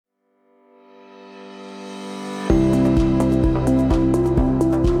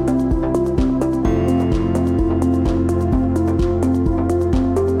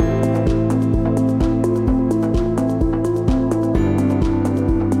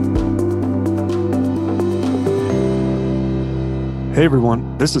Hey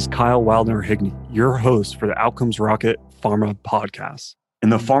everyone, this is Kyle Wildner Higney, your host for the Outcomes Rocket Pharma Podcast. In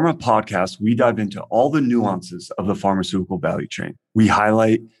the Pharma Podcast, we dive into all the nuances of the pharmaceutical value chain. We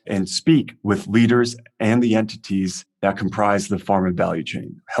highlight and speak with leaders and the entities that comprise the pharma value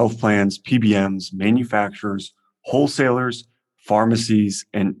chain: health plans, PBMs, manufacturers, wholesalers, pharmacies,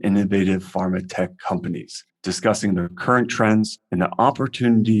 and innovative pharma tech companies, discussing the current trends and the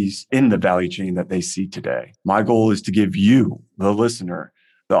opportunities in the value chain that they see today. My goal is to give you, the listener,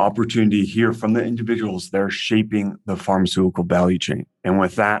 the opportunity to hear from the individuals that are shaping the pharmaceutical value chain. And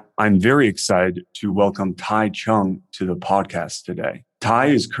with that, I'm very excited to welcome Tai Chung to the podcast today. Tai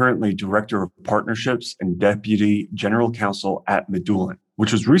is currently Director of Partnerships and Deputy General Counsel at Medulin,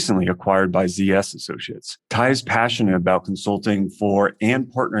 which was recently acquired by ZS Associates. Tai is passionate about consulting for and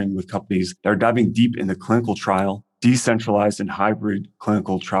partnering with companies that are diving deep into clinical trial, decentralized and hybrid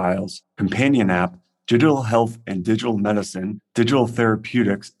clinical trials, companion app, digital health and digital medicine, digital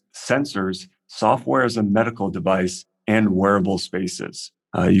therapeutics, sensors, software as a medical device, and wearable spaces.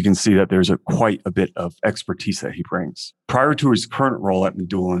 You can see that there's quite a bit of expertise that he brings. Prior to his current role at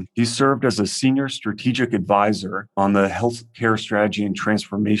Medulin, he served as a senior strategic advisor on the healthcare strategy and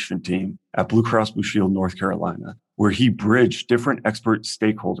transformation team at Blue Cross Blue Shield, North Carolina, where he bridged different expert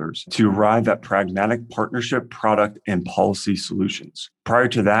stakeholders to arrive at pragmatic partnership, product, and policy solutions. Prior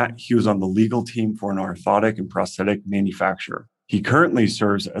to that, he was on the legal team for an orthotic and prosthetic manufacturer. He currently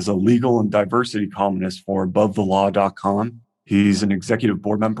serves as a legal and diversity columnist for AboveTheLaw.com. He's an executive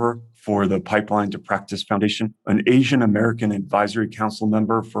board member for the Pipeline to Practice Foundation, an Asian American Advisory Council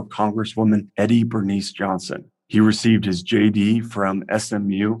member for Congresswoman Eddie Bernice Johnson. He received his JD from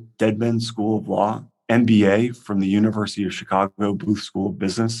SMU, Dedman School of Law, MBA from the University of Chicago Booth School of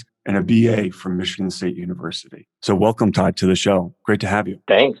Business, and a BA from Michigan State University. So welcome, Tai, to the show. Great to have you.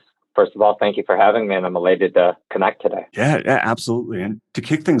 Thanks. First of all, thank you for having me, and I'm elated to connect today. Yeah, absolutely. And to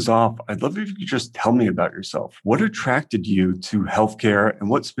kick things off, I'd love if you could just tell me about yourself. What attracted you to healthcare, and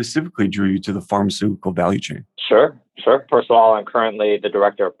what specifically drew you to the pharmaceutical value chain? Sure. First of all, I'm currently the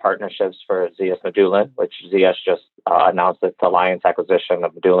Director of Partnerships for ZS Medulin, which ZS just announced its alliance acquisition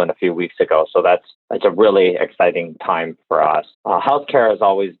of Medulin a few weeks ago. So that's a really exciting time for us. Healthcare has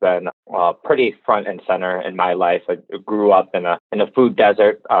always been pretty front and center in my life. I grew up in a food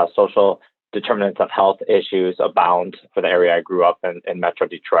desert. Social determinants of health issues abound for the area I grew up in Metro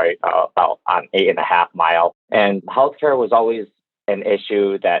Detroit, about on 8.5 mile. And healthcare was always an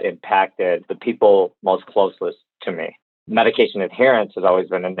issue that impacted the people most closest to me. Medication adherence has always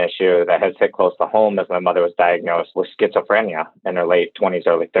been an issue that has hit close to home, as my mother was diagnosed with schizophrenia in her late 20s,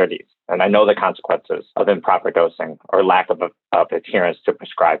 early 30s. And I know the consequences of improper dosing or lack of adherence to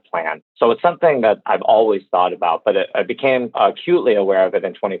prescribed plan. So it's something that I've always thought about, but I became acutely aware of it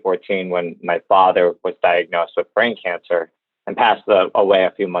in 2014 when my father was diagnosed with brain cancer and passed away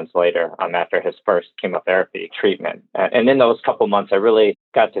a few months later after his first chemotherapy treatment. And in those couple months, I really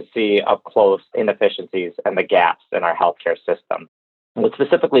got to see up close inefficiencies and the gaps in our healthcare system. What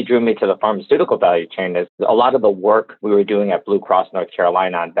specifically drew me to the pharmaceutical value chain is a lot of the work we were doing at Blue Cross North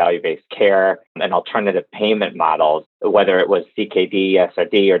Carolina on value-based care and alternative payment models, whether it was CKD,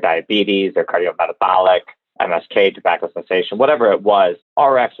 SRD, or diabetes, or cardiometabolic, MSK, tobacco cessation, whatever it was,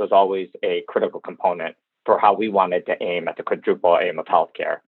 RX was always a critical component for how we wanted to aim at the quadruple aim of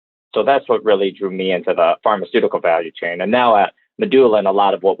healthcare. So that's what really drew me into the pharmaceutical value chain. And now at Medulin, a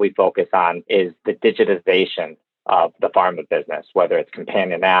lot of what we focus on is the digitization of the pharma business, whether it's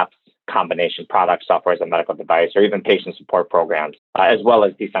companion apps, combination products, software as a medical device, or even patient support programs, as well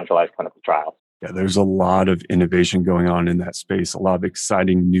as decentralized clinical trials. Yeah, there's a lot of innovation going on in that space, a lot of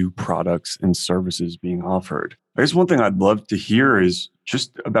exciting new products and services being offered. I guess one thing I'd love to hear is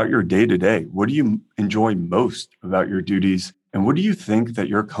just about your day-to-day. What do you enjoy most about your duties? And what do you think that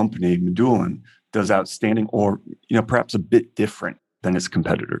your company, Medulin, does outstanding or perhaps a bit different than its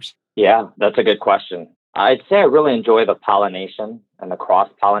competitors? Yeah, that's a good question. I'd say I really enjoy the pollination and the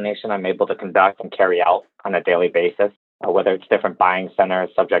cross-pollination I'm able to conduct and carry out on a daily basis. Whether it's different buying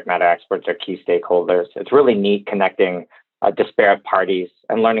centers, subject matter experts, or key stakeholders. It's really neat connecting disparate parties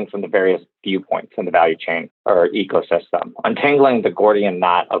and learning from the various viewpoints in the value chain or ecosystem, untangling the Gordian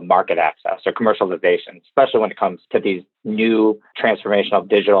knot of market access or commercialization, especially when it comes to these new transformational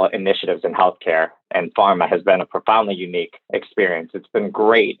digital initiatives in healthcare and pharma has been a profoundly unique experience. It's been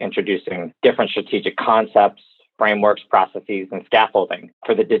great introducing different strategic concepts, frameworks, processes, and scaffolding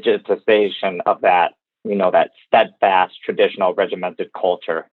for the digitization of that steadfast, traditional, regimented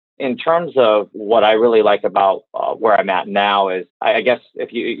culture. In terms of what I really like about where I'm at now is, I guess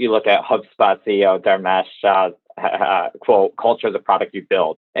if you look at HubSpot CEO Dharmesh Shah's quote, culture is the product you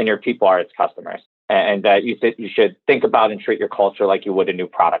build and your people are its customers. and that you should think about and treat your culture like you would a new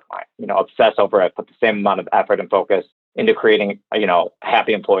product line. Obsess over it, put the same amount of effort and focus into creating,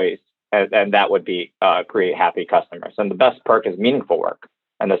 happy employees, and that would be create happy customers. And the best perk is meaningful work,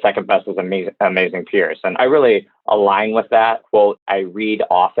 and the second best is amazing peers. And I really align with that quote. I read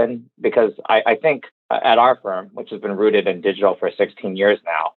often because I think at our firm, which has been rooted in digital for 16 years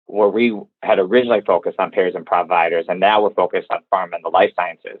now, where we had originally focused on payers and providers, and now we're focused on pharma and the life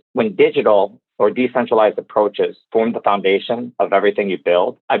sciences. When digital or decentralized approaches form the foundation of everything you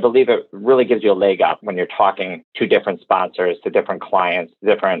build, I believe it really gives you a leg up when you're talking to different sponsors, to different clients,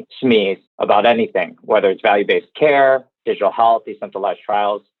 different SMEs about anything, whether it's value-based care, digital health, decentralized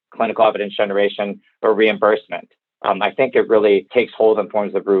trials, clinical evidence generation, or reimbursement. I think it really takes hold and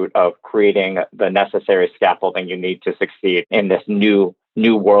forms the root of creating the necessary scaffolding you need to succeed in this new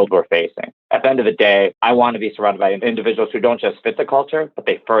world we're facing. At the end of the day, I want to be surrounded by individuals who don't just fit the culture, but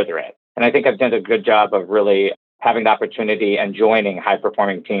they further it. And I think I've done a good job of really having the opportunity and joining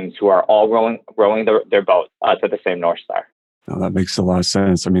high-performing teams who are all rowing their boat to the same North Star. No, that makes a lot of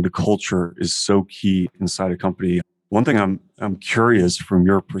sense. I mean, the culture is so key inside a company. One thing I'm curious from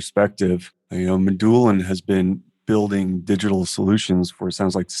your perspective, Medulin has been building digital solutions for, it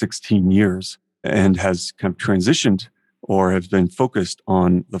sounds like 16 years, and has kind of transitioned or has been focused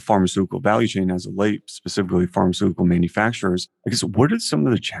on the pharmaceutical value chain as of late, specifically pharmaceutical manufacturers. I guess, what are some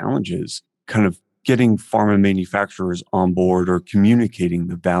of the challenges kind of getting pharma manufacturers on board or communicating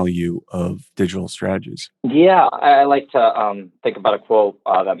the value of digital strategies? Yeah, I like to think about a quote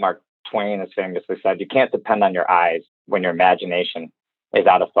that Mark Twain has famously said: "You can't depend on your eyes when your imagination is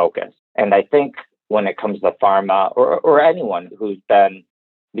out of focus." And I think when it comes to pharma or anyone who's been,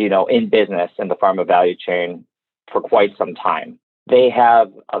 in business in the pharma value chain for quite some time, they have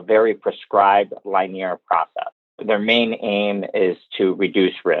a very prescribed linear process. Their main aim is to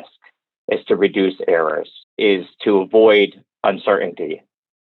reduce risk, is to reduce errors, is to avoid uncertainty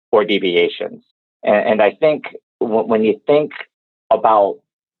or deviations. And I think when you think about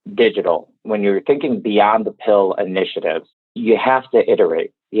digital, when you're thinking beyond the pill initiatives, you have to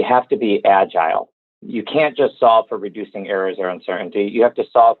iterate. You have to be agile. You can't just solve for reducing errors or uncertainty. You have to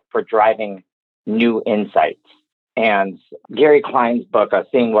solve for driving new insights. And Gary Klein's book,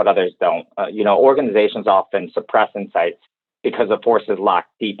 Seeing What Others Don't, organizations often suppress insights because of forces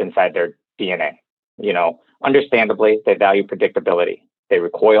locked deep inside their DNA. Understandably, they value predictability. They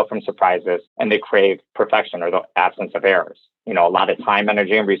recoil from surprises, and they crave perfection or the absence of errors. A lot of time,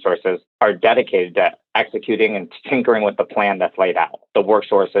 energy, and resources are dedicated to executing and tinkering with the plan that's laid out, the work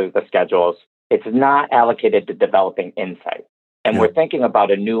sources, the schedules. It's not allocated to developing insight. And we're thinking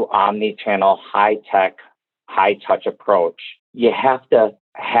about a new omni-channel, high-tech, high-touch approach. You have to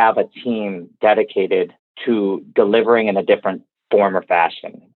have a team dedicated to delivering in a different form or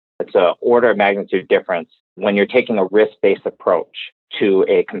fashion. It's an order of magnitude difference when you're taking a risk-based approach to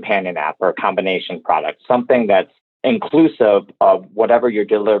a companion app or a combination product, something that's inclusive of whatever you're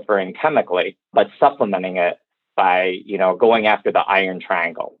delivering chemically, but supplementing it by, going after the iron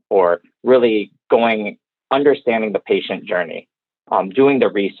triangle, or really understanding the patient journey, doing the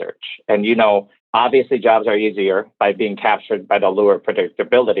research. And, obviously jobs are easier by being captured by the lure of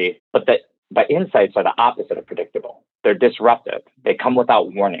predictability, but insights are the opposite of predictable. They're disruptive. They come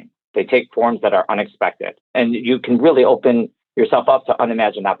without warning. They take forms that are unexpected. And you can really open yourself up to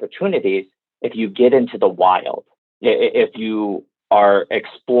unimagined opportunities if you get into the wild, if you are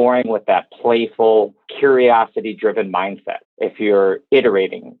exploring with that playful, curiosity-driven mindset, if you're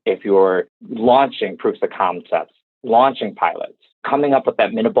iterating, if you're launching proofs of concepts, launching pilots, coming up with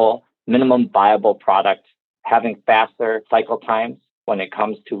that minimum viable product, having faster cycle times when it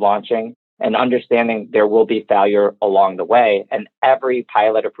comes to launching, and understanding there will be failure along the way. And every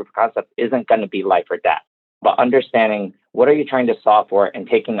pilot or proof of concept isn't going to be life or death, but understanding what are you trying to solve for and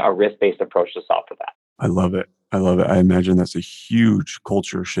taking a risk-based approach to solve for that. I love it. I imagine that's a huge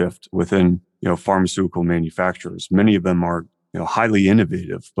culture shift within, pharmaceutical manufacturers. Many of them are, highly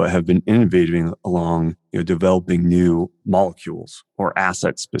innovative, but have been innovating along, developing new molecules or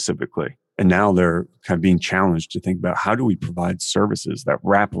assets specifically. And now they're kind of being challenged to think about, how do we provide services that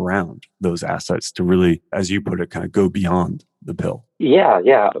wrap around those assets to really, as you put it, kind of go beyond the pill?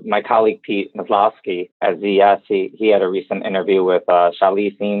 Yeah. My colleague, Pete Maslowski at ZS, he had a recent interview with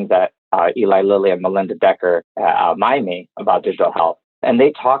Charlize Eames at Eli Lilly and Melinda Decker at Miami about digital health. And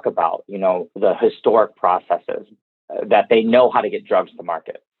they talk about, the historic processes that they know how to get drugs to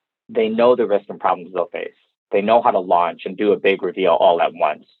market. They know the risks and problems they'll face. They know how to launch and do a big reveal all at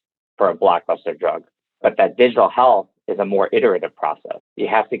once for a blockbuster drug. But that digital health is a more iterative process. You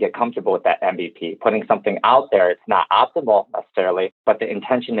have to get comfortable with that MVP. Putting something out there, it's not optimal necessarily, but the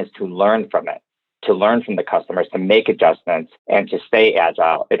intention is to learn from it, to learn from the customers, to make adjustments, and to stay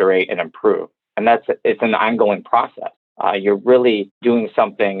agile, iterate, and improve. And it's an ongoing process. You're really doing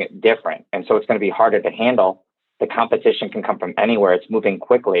something different. And so it's going to be harder to handle. The competition can come from anywhere. It's moving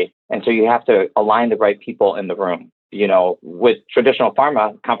quickly. And so you have to align the right people in the room. With traditional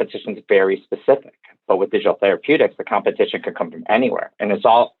pharma, competition is very specific. But with digital therapeutics, the competition can come from anywhere. And it's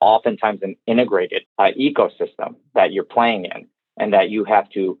all oftentimes an integrated ecosystem that you're playing in, and that you have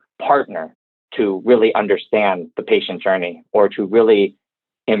to partner to really understand the patient journey, or to really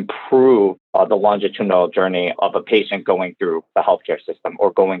improve the longitudinal journey of a patient going through the healthcare system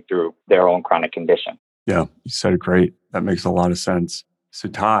or going through their own chronic condition. Yeah, you said it great. That makes a lot of sense. So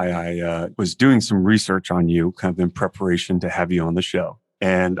Ty, I was doing some research on you kind of in preparation to have you on the show.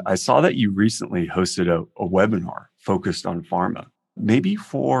 And I saw that you recently hosted a webinar focused on pharma. Maybe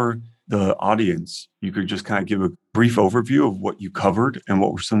for the audience, you could just kind of give a brief overview of what you covered and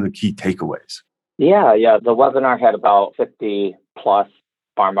what were some of the key takeaways. Yeah. The webinar had about 50 plus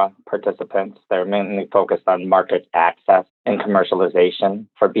pharma participants. They're mainly focused on market access and commercialization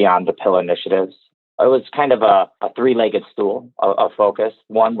for beyond the pill initiatives. It was kind of a three-legged stool of focus.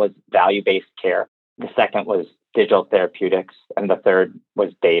 One was value-based care. The second was digital therapeutics. And the third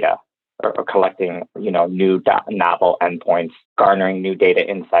was data, or collecting, new novel endpoints, garnering new data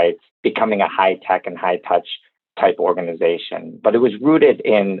insights, becoming a high-tech and high-touch type organization. But it was rooted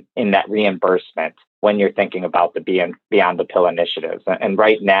in that reimbursement when you're thinking about the beyond the pill initiatives. And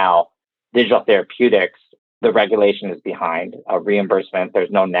right now, digital therapeutics, the regulation is behind reimbursement. There's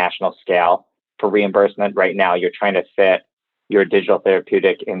no national scale for reimbursement. Right now, you're trying to fit your digital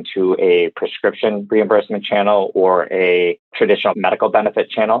therapeutic into a prescription reimbursement channel or a traditional medical benefit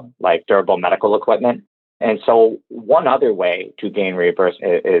channel, like durable medical equipment. And so one other way to gain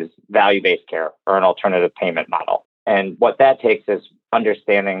reimbursement is value-based care, or an alternative payment model. And what that takes is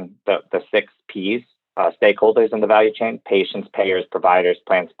understanding the 6 Ps, stakeholders in the value chain: patients, payers, providers,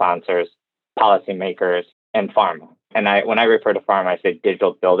 plan sponsors, policymakers, and pharma. And when I refer to pharma, I say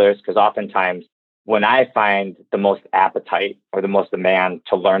digital builders, because oftentimes when I find the most appetite or the most demand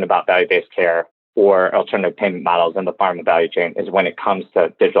to learn about value-based care or alternative payment models in the pharma value chain is when it comes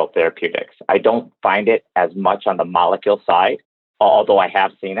to digital therapeutics. I don't find it as much on the molecule side, although I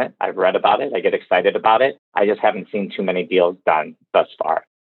have seen it. I've read about it. I get excited about it. I just haven't seen too many deals done thus far.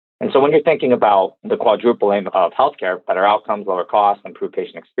 And so when you're thinking about the quadruple aim of healthcare: better outcomes, lower costs, improve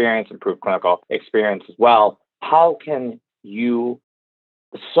patient experience, improve clinical experience as well, how can you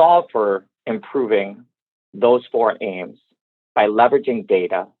solve for improving those 4 aims by leveraging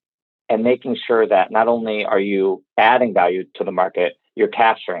data and making sure that not only are you adding value to the market, you're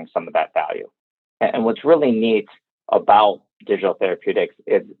capturing some of that value? And what's really neat about digital therapeutics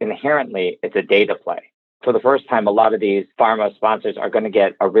is inherently it's a data play. For the first time, a lot of these pharma sponsors are going to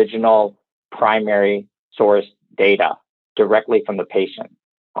get original primary source data directly from the patient.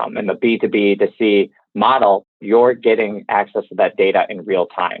 In the B2B to C model, you're getting access to that data in real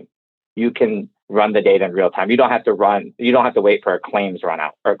time. You can run the data in real time. You don't have to wait for a claims run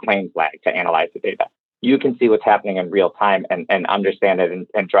out or a claims lag to analyze the data. You can see what's happening in real time and understand it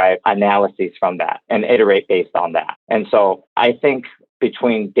and drive analyses from that and iterate based on that. And so I think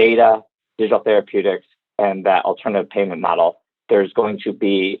between data, digital therapeutics, and that alternative payment model, there's going to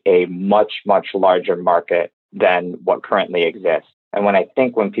be a much, much larger market than what currently exists. And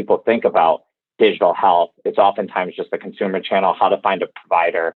when people think about digital health, it's oftentimes just the consumer channel, how to find a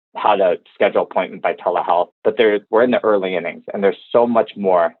provider, how to schedule appointment by telehealth. But we're in the early innings, and there's so much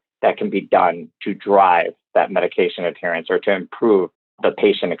more that can be done to drive that medication adherence or to improve the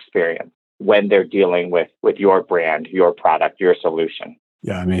patient experience when they're dealing with your brand, your product, your solution.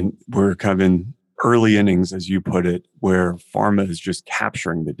 Yeah, I mean, we're kind of in early innings, as you put it, where pharma is just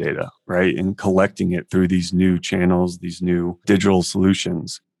capturing the data, right? And collecting it through these new channels, these new digital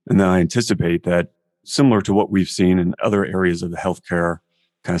solutions. And then I anticipate that, similar to what we've seen in other areas of the healthcare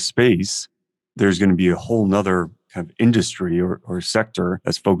kind of space, there's going to be a whole nother kind of industry or sector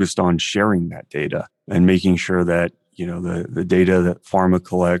that's focused on sharing that data and making sure that, the data that pharma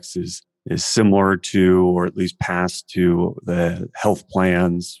collects is similar to, or at least passed to, the health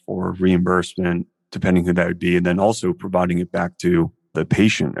plans for reimbursement, depending who that would be, and then also providing it back to the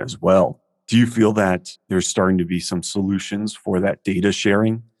patient as well. Do you feel that there's starting to be some solutions for that data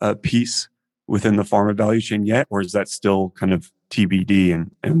sharing piece within the pharma value chain yet, or is that still kind of TBD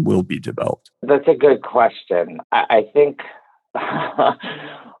and will be developed? That's a good question. I think I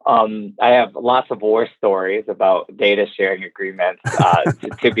have lots of war stories about data sharing agreements,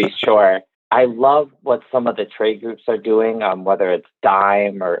 to be sure. I love what some of the trade groups are doing, whether it's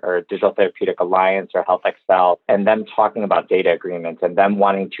DIME or Digital Therapeutic Alliance or Health Excel, and them talking about data agreements and them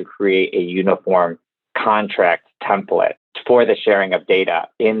wanting to create a uniform contract template for the sharing of data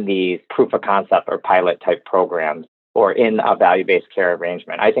in these proof of concept or pilot type programs or in a value-based care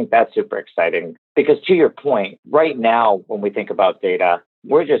arrangement. I think that's super exciting because to your point, right now, when we think about data,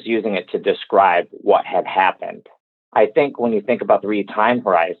 we're just using it to describe what had happened. I think when you think about the time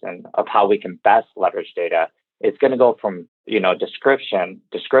horizon of how we can best leverage data, it's going to go from,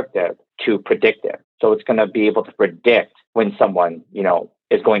 descriptive to predictive. So it's going to be able to predict when someone,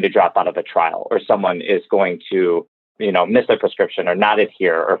 is going to drop out of a trial or someone is going to, miss their prescription or not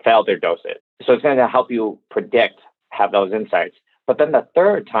adhere or fail their dosage. So it's going to help you predict, have those insights. But then the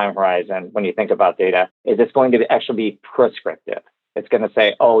third time horizon, when you think about data, is it's going to actually be prescriptive. It's going to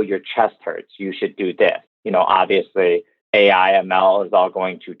say, oh, your chest hurts, you should do this. Obviously AI, ML is all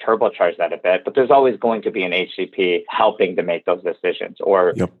going to turbocharge that a bit, but there's always going to be an HCP helping to make those decisions,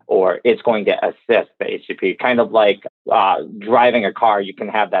 or it's going to assist the HCP, kind of like driving a car. You can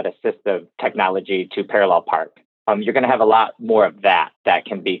have that assistive technology to parallel park. You're going to have a lot more of that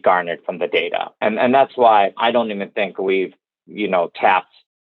can be garnered from the data, and that's why I don't even think we've tapped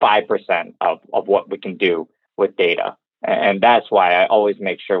 5% of what we can do with data. And that's why I always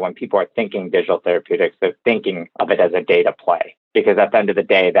make sure when people are thinking digital therapeutics, they're thinking of it as a data play. Because at the end of the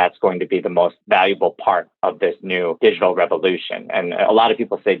day, that's going to be the most valuable part of this new digital revolution. And a lot of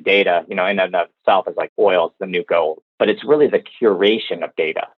people say data, in and of itself is like oil, it's the new gold. But it's really the curation of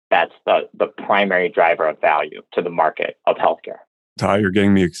data that's the primary driver of value to the market of healthcare. Ty, you're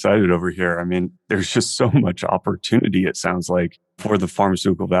getting me excited over here. I mean, there's just so much opportunity, it sounds like, for the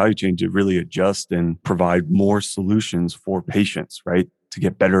pharmaceutical value chain to really adjust and provide more solutions for patients, right? To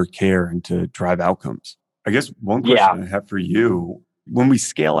get better care and to drive outcomes. I guess one question I have for you, when we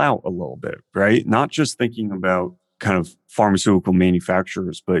scale out a little bit, right? Not just thinking about kind of pharmaceutical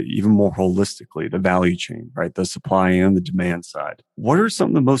manufacturers, but even more holistically, the value chain, right? The supply and the demand side. What are some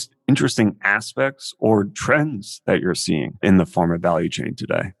of the most interesting aspects or trends that you're seeing in the pharma value chain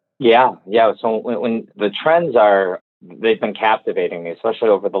today? Yeah. So when the trends they've been captivating me, especially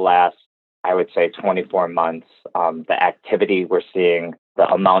over the last, I would say 24 months, the activity we're seeing, the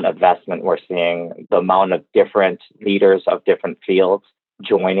amount of investment we're seeing, the amount of different leaders of different fields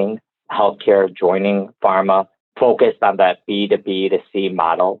joining healthcare, joining pharma, focused on that B2B to C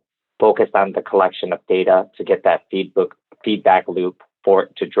model, focused on the collection of data to get that feedback loop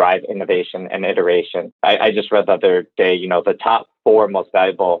to drive innovation and iteration. I just read the other day, the top 4 most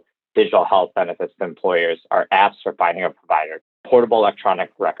valuable digital health benefits to employers are apps for finding a provider, portable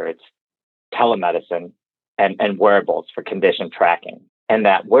electronic records, telemedicine, and wearables for condition tracking. And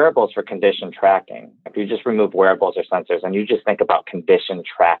that wearables for condition tracking, if you just remove wearables or sensors and you just think about condition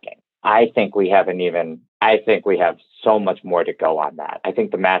tracking, I think we have so much more to go on that. I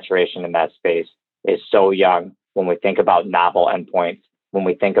think the maturation in that space is so young when we think about novel endpoints, when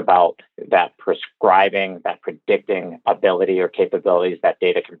we think about that prescribing, that predicting ability or capabilities that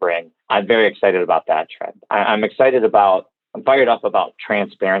data can bring. I'm very excited about that trend. I'm fired up about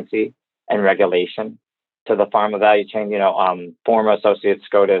transparency and regulation to the pharma value chain. Former associate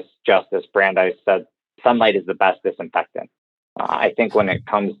SCOTUS Justice Brandeis said, sunlight is the best disinfectant. I think when it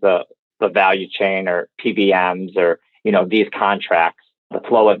comes to the value chain or PBMs or, these contracts, the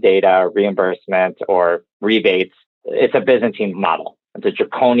flow of data, reimbursement or rebates, it's a Byzantine model. It's a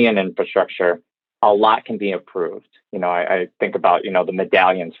draconian infrastructure. A lot can be improved. I think about, the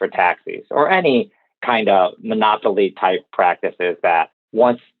medallions for taxis or any kind of monopoly type practices that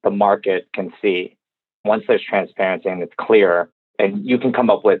once the market can see, once there's transparency and it's clear, and you can come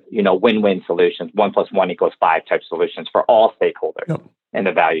up with, win-win solutions, 1 + 1 = 5 type solutions for all stakeholders in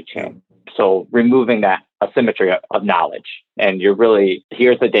the value chain. So removing that asymmetry of knowledge, and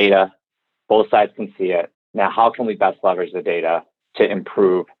here's the data, both sides can see it. Now, how can we best leverage the data to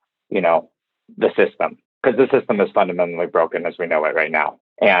improve, the system? Because the system is fundamentally broken as we know it right now.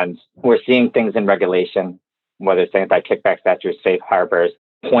 And we're seeing things in regulation, whether it's anti-kickback statutes, safe harbors,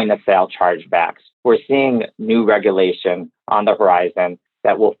 point of sale chargebacks. We're seeing new regulation on the horizon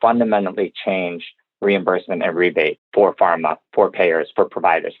that will fundamentally change reimbursement and rebate for pharma, for payers, for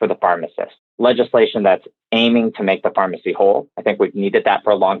providers, for the pharmacists. Legislation that's aiming to make the pharmacy whole. I think we've needed that for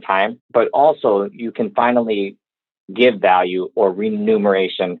a long time. But also, you can finally give value or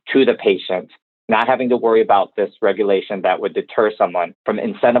remuneration to the patient, not having to worry about this regulation that would deter someone from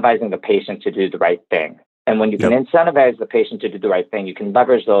incentivizing the patient to do the right thing. And when you can incentivize the patient to do the right thing, you can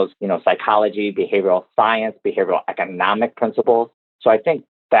leverage those, psychology, behavioral science, behavioral economic principles. So I think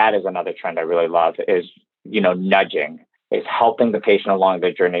that is another trend I really love is, nudging is helping the patient along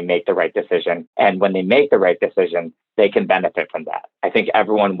their journey make the right decision. And when they make the right decision, they can benefit from that. I think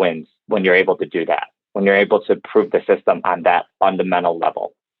everyone wins when you're able to do that, when you're able to improve the system on that fundamental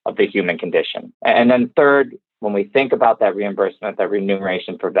level of the human condition. And then third, when we think about that reimbursement, that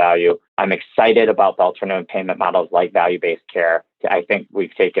remuneration for value, I'm excited about the alternative payment models like value-based care. I think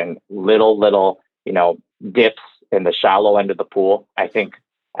we've taken little, dips in the shallow end of the pool. I think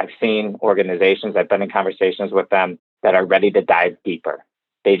I've seen organizations, I've been in conversations with them that are ready to dive deeper.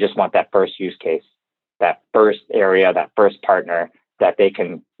 They just want that first use case, that first area, that first partner that they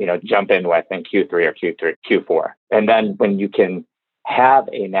can, jump in with in Q3 or Q4. And then when you can have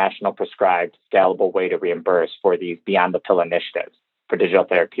a national prescribed scalable way to reimburse for these beyond the pill initiatives for digital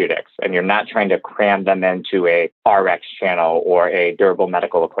therapeutics, and you're not trying to cram them into a RX channel or a durable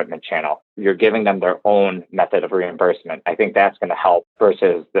medical equipment channel, you're giving them their own method of reimbursement. I think that's going to help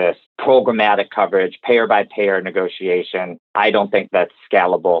versus this programmatic coverage, payer by payer negotiation. I don't think that's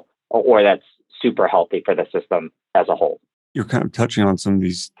scalable or that's super healthy for the system as a whole. You're kind of touching on some of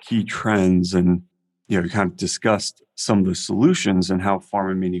these key trends, and you kind of discussed some of the solutions and how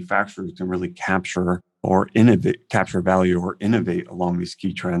pharma manufacturers can really capture value or innovate along these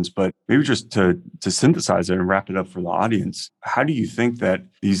key trends. But maybe just to synthesize it and wrap it up for the audience, how do you think that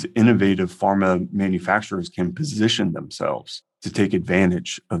these innovative pharma manufacturers can position themselves to take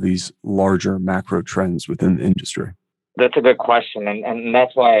advantage of these larger macro trends within the industry? That's a good question. And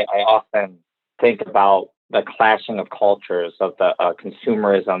that's why I often think about the clashing of cultures of the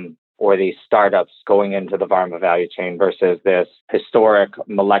consumerism or these startups going into the pharma value chain versus this historic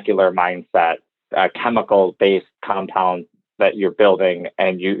molecular mindset, chemical-based compound that you're building,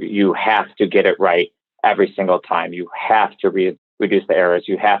 and you have to get it right every single time. You have to reduce the errors.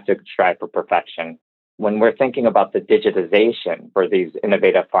 You have to strive for perfection. When we're thinking about the digitization for these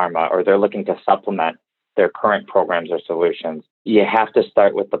innovative pharma, or they're looking to supplement their current programs or solutions, you have to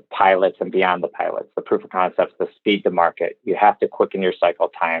start with the pilots and beyond the pilots, the proof of concepts, the speed to market. You have to quicken your cycle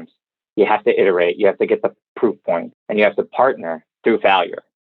times. You have to iterate. You have to get the proof point, and you have to partner through failure.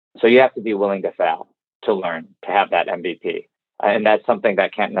 So you have to be willing to fail, to learn, to have that MVP. And that's something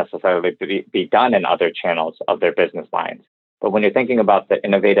that can't necessarily be done in other channels of their business lines. But when you're thinking about the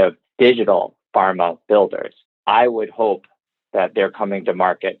innovative digital pharma builders, I would hope that they're coming to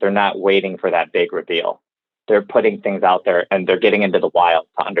market. They're not waiting for that big reveal. They're putting things out there and they're getting into the wild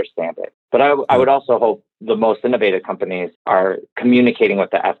to understand it. But I would also hope the most innovative companies are communicating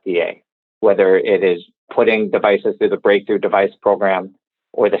with the FDA, whether it is putting devices through the Breakthrough Device Program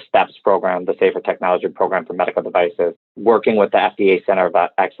or the STEPS program, the Safer Technology Program for Medical Devices, working with the FDA Center of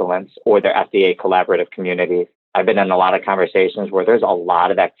Excellence or their FDA collaborative community. I've been in a lot of conversations where there's a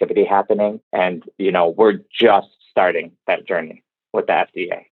lot of activity happening, and we're just starting that journey with the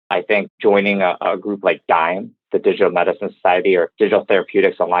FDA. I think joining a group like DIME, the Digital Medicine Society, or Digital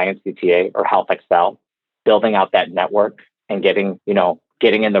Therapeutics Alliance, DTA, or Health Excel, building out that network and getting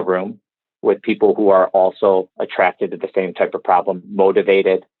in the room with people who are also attracted to the same type of problem,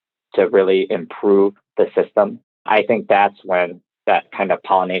 motivated to really improve the system. I think that's when that kind of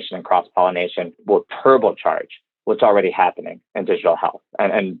pollination and cross-pollination will turbocharge what's already happening in digital health.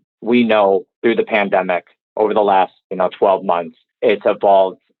 And we know through the pandemic, over the last 12 months, it's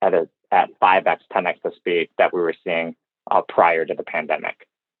evolved at 5x, 10x the speed that we were seeing prior to the pandemic.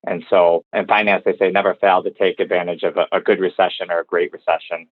 And so in finance, they say never fail to take advantage of a good recession or a great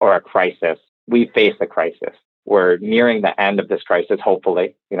recession or a crisis. We face a crisis. We're nearing the end of this crisis,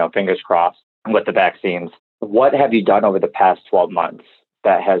 hopefully, fingers crossed, with the vaccines. What have you done over the past 12 months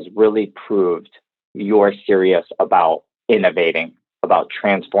that has really proved you're serious about innovating, about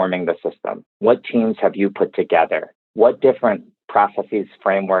transforming the system? What teams have you put together? What different processes,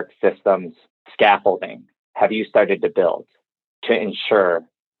 frameworks, systems, scaffolding have you started to build to ensure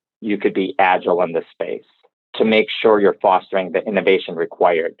you could be agile in this space, to make sure you're fostering the innovation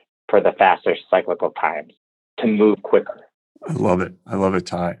required for the faster cyclical times, to move quicker? I love it. I love it,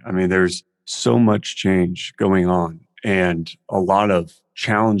 Ty. I mean, there's so much change going on and a lot of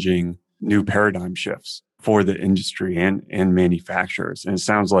challenging new paradigm shifts for the industry and manufacturers. And it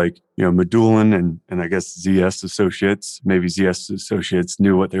sounds like, Medulin and I guess ZS Associates, maybe ZS Associates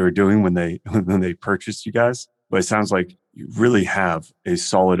knew what they were doing when they purchased you guys. But it sounds like you really have a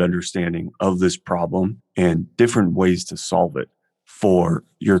solid understanding of this problem and different ways to solve it for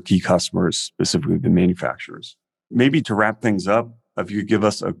your key customers, specifically the manufacturers. Maybe to wrap things up, if you could give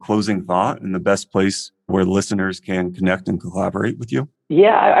us a closing thought and the best place where listeners can connect and collaborate with you.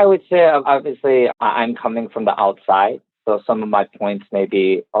 Yeah, I would say, obviously, I'm coming from the outside. So some of my points may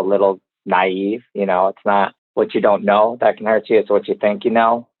be a little naive. It's not what you don't know that can hurt you. It's what you think you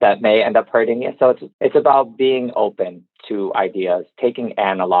know that may end up hurting you. So it's about being open to ideas, taking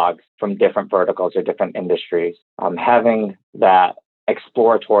analogs from different verticals or different industries, having that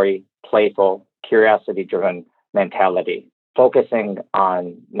exploratory, playful, curiosity-driven mentality, focusing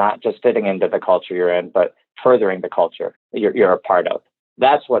on not just fitting into the culture you're in, but furthering the culture you're a part of.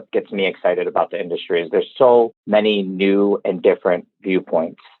 That's what gets me excited about the industry. Is there's so many new and different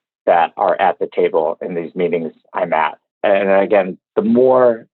viewpoints that are at the table in these meetings I'm at. And again, the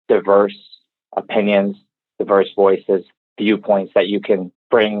more diverse opinions, diverse voices, viewpoints that you can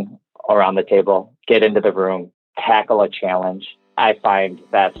bring around the table, get into the room, tackle a challenge, I find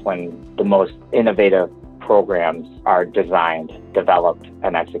that's when the most innovative programs are designed, developed,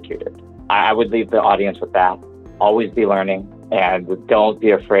 and executed. I would leave the audience with that. Always be learning, and don't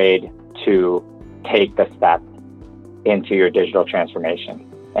be afraid to take the step into your digital transformation.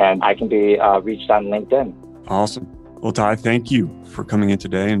 And I can be reached on LinkedIn. Awesome. Well, Ty, thank you for coming in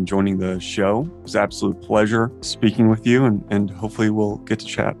today and joining the show. It was an absolute pleasure speaking with you, and hopefully we'll get to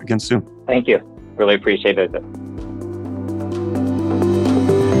chat again soon. Thank you. Really appreciated it.